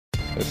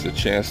It's a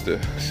chance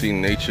to see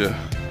nature,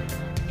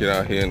 get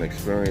out here and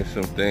experience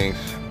some things.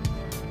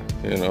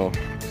 You know,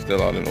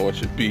 still out in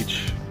Orchard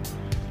Beach.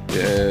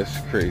 Yeah, it's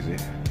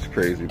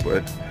crazy,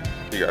 but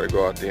you gotta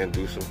go out there and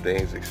do some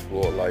things,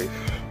 explore life.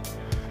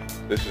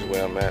 This is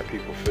where I'm at,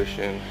 people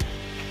fishing,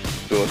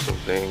 doing some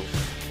things,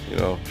 you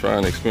know,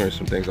 trying to experience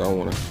some things. I don't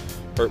wanna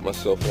hurt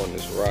myself on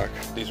this rock.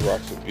 These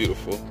rocks are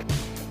beautiful,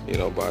 you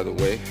know, by the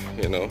way,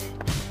 you know.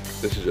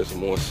 This is just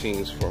more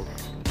scenes from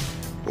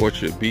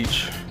Orchard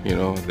Beach. You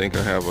know, I think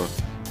I have a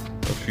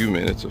few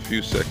minutes, a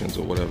few seconds,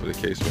 or whatever the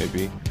case may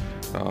be.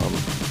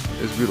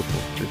 It's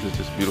beautiful. This is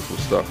just beautiful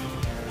stuff.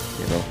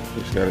 You know,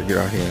 just gotta get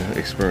out here and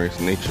experience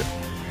nature.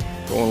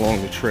 Go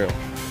along the trail,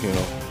 you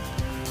know.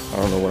 I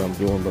don't know what I'm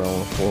doing, but I don't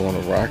want to fall on a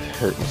rock,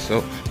 hurt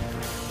myself,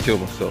 kill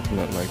myself,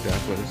 nothing like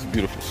that. But it's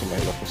beautiful.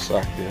 Somebody left a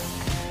sock there.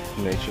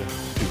 Nature.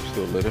 People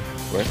still litter,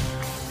 but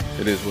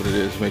it is what it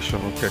is. Make sure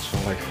I don't catch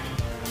some like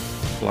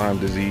Lyme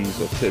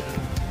disease or tick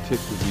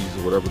disease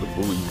or whatever the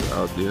buoys are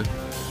out there.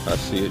 I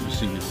see it. You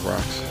see these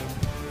rocks.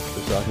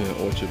 It's out here in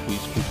Orchard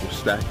Beach. People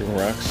stacking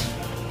rocks.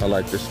 I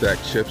like to stack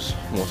chips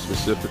more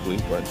specifically,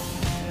 but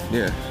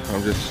yeah,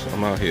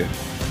 I'm out here.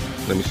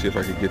 Let me see if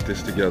I can get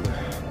this together.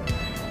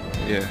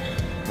 Yeah,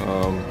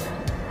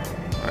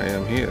 I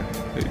am here.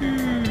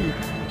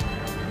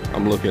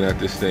 I'm looking at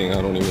this thing.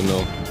 I don't even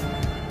know,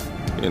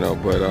 you know,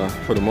 but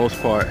for the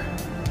most part,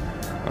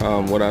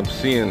 what I'm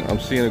seeing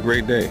a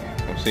great day.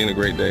 I'm seeing a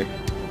great day.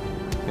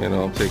 You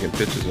know, I'm taking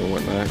pictures and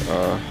whatnot.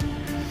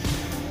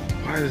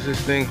 Why is this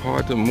thing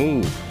hard to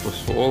move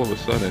for all of a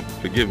sudden?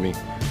 Forgive me.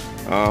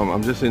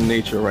 I'm just in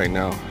nature right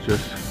now.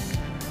 Just,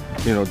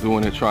 you know,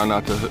 doing it, trying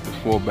not to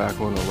fall back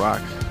on the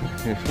rocks.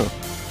 You know?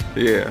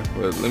 Yeah,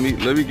 but let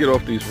me get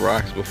off these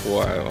rocks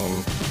before I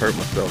hurt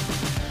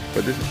myself.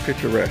 But this is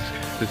picturesque.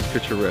 This is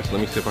picturesque.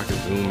 Let me see if I can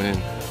zoom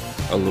in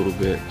a little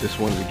bit. Just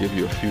wanted to give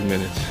you a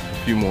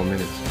few more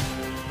minutes.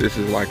 This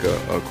is like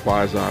a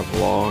quasi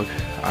vlog.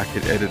 I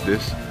could edit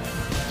this,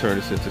 turn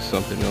this into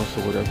something else,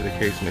 or whatever the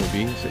case may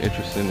be. It's an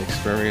interesting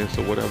experience,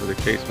 or whatever the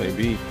case may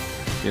be.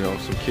 You know,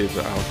 some kids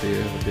are out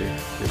there with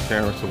their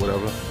parents or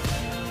whatever.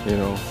 You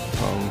know,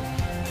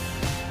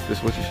 this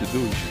is what you should do.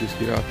 You should just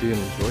get out there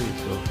and enjoy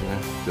yourself,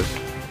 man.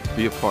 Just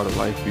be a part of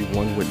life, be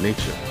one with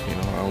nature. You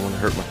know, I don't want to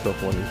hurt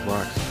myself on these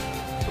rocks.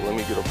 So let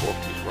me get up off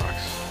these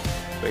rocks.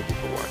 Thank you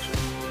for watching.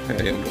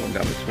 Hey, I'm going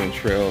down the Twin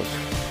Trails.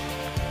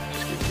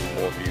 Just give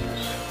you more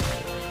views,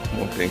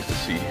 more things to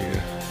see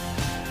here.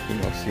 You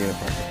know, seeing if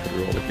I can put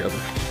it all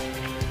together.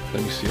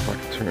 Let me see if I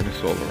can turn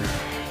this all around.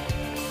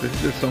 This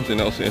is just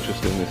something else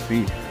interesting to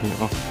see. You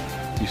know,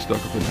 you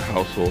stuck up in the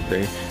house all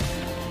day.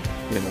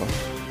 You know,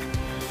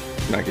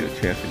 not get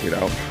a chance to get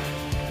out.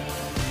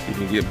 You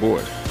can get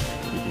bored.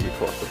 You can get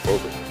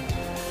claustrophobic.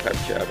 Have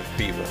cabin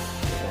fever.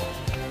 You know,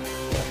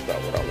 that's not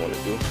what I want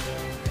to do.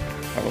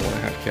 I don't want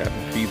to have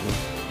cabin fever.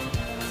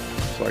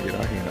 So I get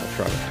out here and I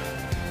try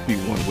to be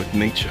one with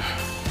nature.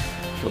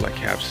 I feel like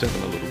Cab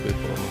 7 a little bit,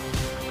 but I'm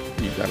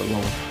gonna leave that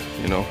alone.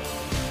 You know,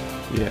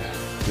 yeah,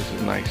 this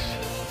is nice.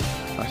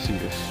 I see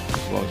this.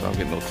 As long as I don't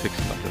get no ticks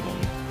or nothing on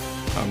me,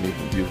 I'm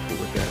even beautiful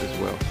with that as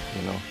well.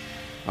 You know,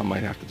 I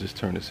might have to just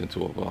turn this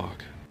into a vlog.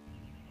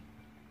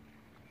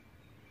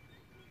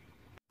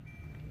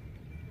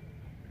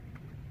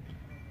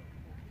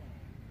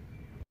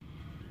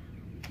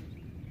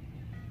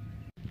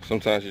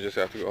 Sometimes you just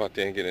have to go out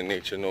there and get in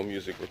nature, no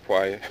music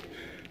required.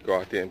 Go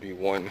out there and be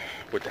one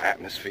with the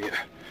atmosphere.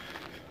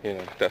 You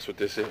know, that's what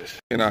this is.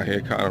 And out here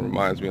kind of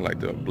reminds me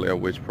like the Blair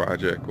Witch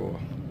Project, or,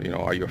 you know,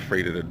 Are You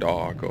Afraid of the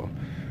Dark, or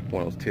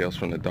one of those Tales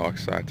from the Dark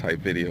Side type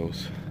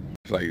videos.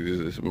 It's like,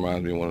 this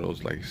reminds me of one of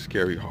those like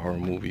scary horror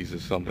movies or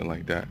something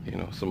like that. You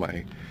know,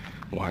 somebody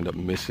wind up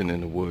missing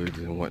in the woods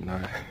and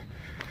whatnot.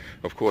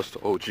 Of course,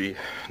 the OG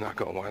not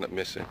gonna wind up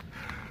missing.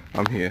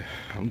 I'm here,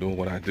 I'm doing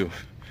what I do,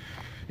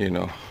 you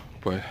know.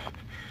 But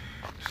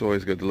it's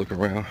always good to look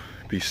around,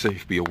 be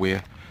safe, be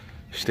aware,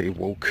 stay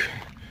woke,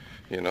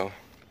 you know.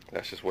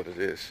 That's just what it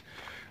is.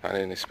 I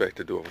didn't expect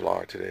to do a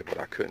vlog today, but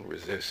I couldn't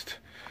resist.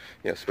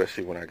 You know,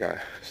 especially when I got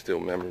still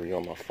memory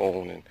on my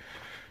phone and,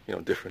 you know,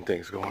 different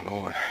things going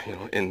on, you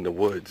know, in the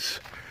woods.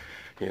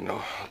 You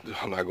know,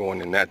 I'm not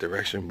going in that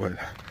direction, but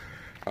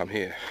I'm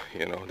here.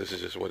 You know, this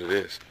is just what it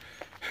is.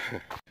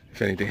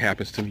 If anything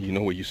happens to me, you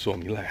know where you saw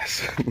me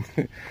last.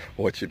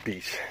 Orchard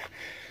Beach.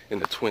 In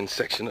the Twin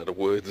section of the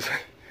woods,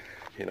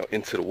 you know,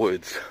 into the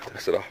woods.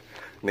 That's what I'll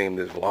name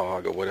this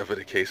vlog, or whatever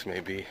the case may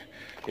be,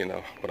 you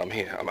know. But I'm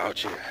here, I'm out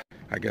here.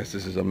 I guess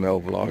this is a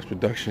Mel Vlogs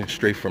production,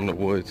 straight from the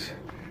woods.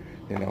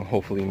 You know,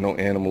 hopefully no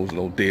animals,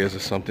 no deers or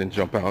something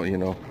jump out, you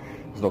know.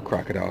 There's no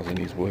crocodiles in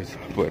these woods.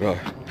 But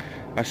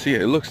I see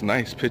it, it looks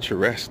nice,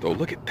 picturesque though.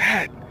 Look at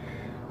that.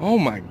 Oh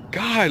my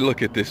God,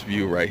 look at this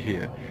view right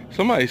here.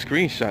 Somebody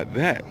screenshot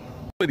that.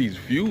 Look at these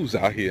views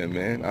out here,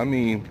 man. I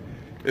mean,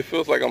 it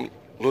feels like I'm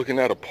looking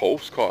at a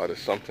postcard or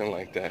something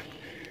like that,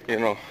 you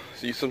know.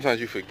 So sometimes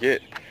you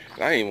forget.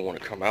 And I didn't even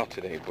want to come out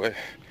today, but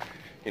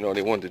you know,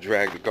 they wanted to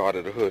drag the guard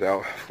of the hood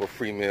out for a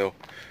free meal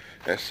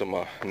and some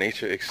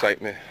nature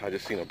excitement. I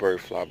just seen a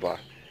bird fly by.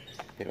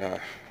 You know,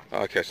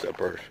 I'll catch that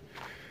bird.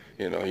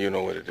 you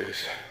know what it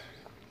is.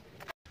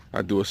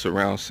 I do a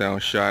surround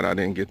sound shot. I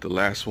didn't get the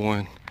last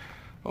one.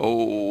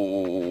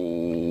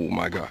 Oh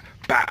my God.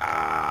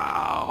 Bow.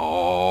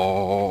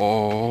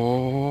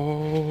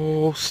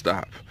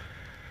 Stop.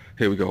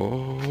 Here we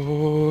go.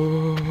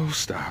 Oh,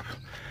 stop.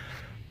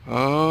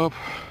 Up,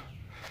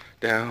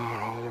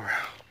 down, all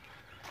around.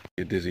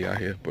 Get dizzy out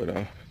here,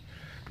 but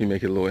you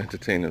make it a little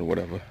entertaining or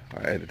whatever.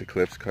 I edit the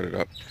clips, cut it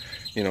up.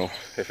 You know,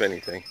 if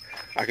anything,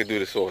 I could do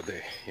this all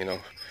day, you know.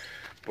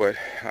 But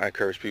I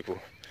encourage people,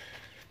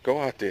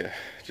 go out there,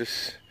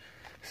 just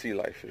see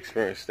life,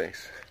 experience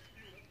things.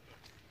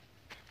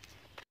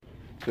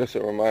 Just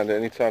a reminder,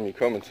 anytime you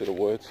come into the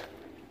woods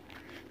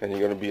and you're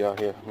gonna be out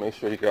here, make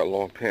sure you got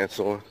long pants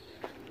on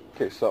in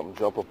case something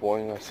jump up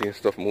on you. I seen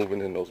stuff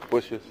moving in those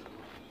bushes.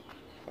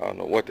 I don't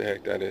know what the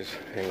heck that is.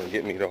 Ain't gonna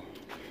get me though.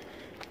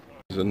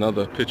 There's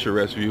another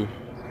picturesque view,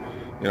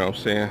 you know what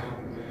I'm saying?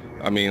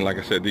 I mean, like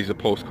I said, these are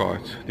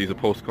postcards. These are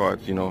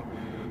postcards, you know,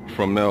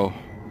 from Mel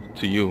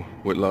to you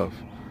with love.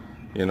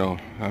 You know,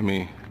 I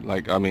mean,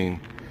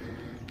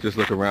 just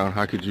look around.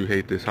 How could you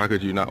hate this? How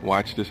could you not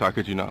watch this? How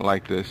could you not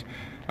like this?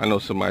 I know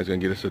somebody's gonna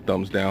get us a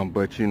thumbs down,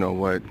 but you know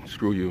what?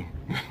 Screw you.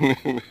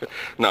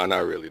 Nah,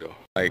 not really though.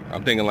 Like,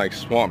 I'm thinking like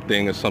Swamp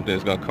Thing or something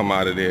is gonna come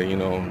out of there, you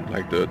know,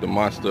 like the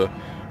monster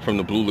from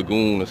the Blue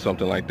Lagoon or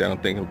something like that. I'm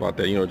thinking about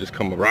that, you know, just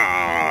come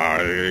rah,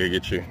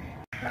 get you.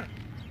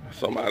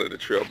 So I'm out of the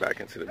trail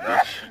back into the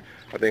beach.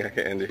 I think I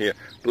can end it here.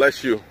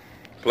 Bless you.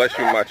 Bless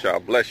you, my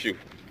child. Bless you.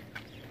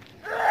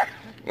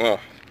 Oh,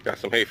 got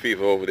some hay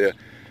fever over there.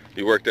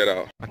 You worked that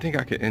out. I think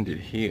I can end it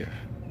here.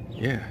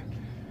 Yeah.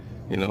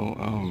 You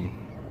know,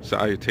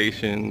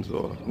 salutations,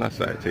 or not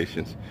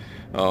salutations.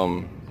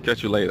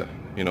 Catch you later,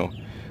 you know.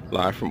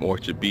 Live from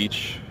Orchard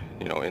Beach,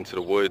 you know, into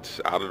the woods,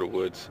 out of the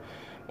woods,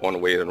 on the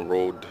way to the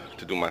road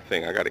to do my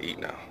thing. I gotta eat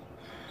now.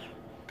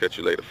 Catch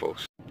you later,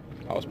 folks.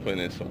 I was putting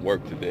in some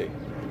work today.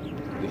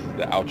 This is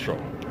the outro.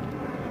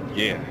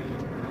 Yeah.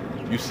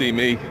 You see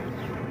me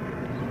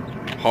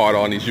hard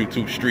on these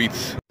YouTube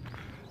streets.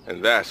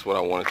 And that's what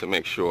I wanted to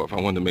make sure of. I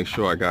wanted to make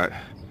sure I got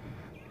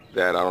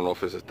that. I don't know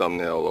if it's a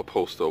thumbnail or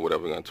poster or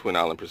whatever on Twin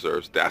Island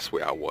Preserves. That's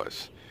where I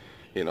was.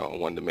 You know, I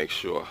wanted to make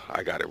sure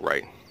I got it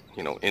right.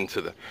 You know,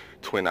 into the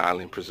Twin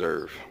Island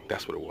Preserve.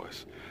 That's what it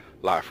was.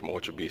 Live from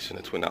Orchard Beach in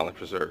the Twin Island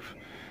Preserve.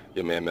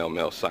 Your man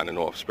Mel signing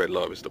off. Spread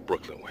love. It's the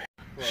Brooklyn way.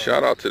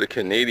 Shout out to the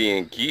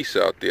Canadian geese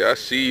out there. I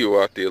see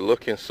you out there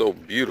looking so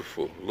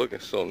beautiful. Looking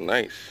so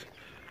nice.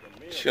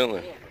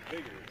 Chilling.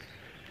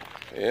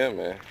 Yeah,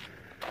 man.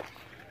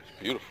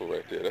 It's beautiful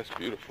right there. That's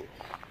beautiful.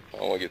 I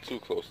don't want to get too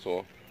close to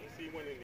them.